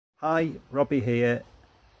Hi, Robbie here,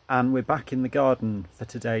 and we're back in the garden for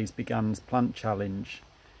today's Began's Plant Challenge.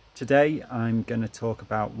 Today I'm going to talk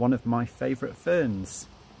about one of my favourite ferns.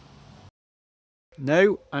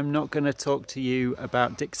 No, I'm not going to talk to you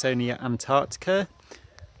about Dicksonia antarctica,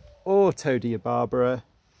 or Todia barbara,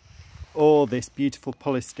 or this beautiful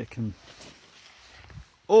polysticum,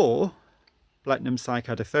 or Blechnum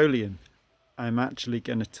cycadifolium. I'm actually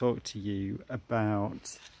going to talk to you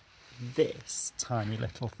about this tiny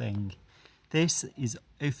little thing. This is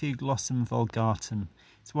Ophioglossum vulgatum.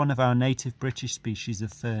 It's one of our native British species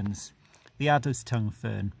of ferns, the adder's tongue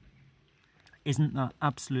fern. Isn't that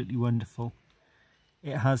absolutely wonderful?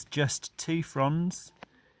 It has just two fronds,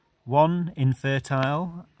 one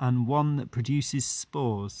infertile and one that produces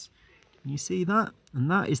spores. Can you see that? And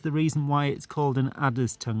that is the reason why it's called an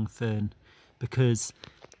adder's tongue fern, because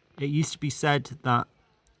it used to be said that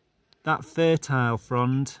that fertile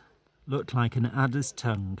frond looked like an adder's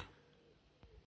tongue.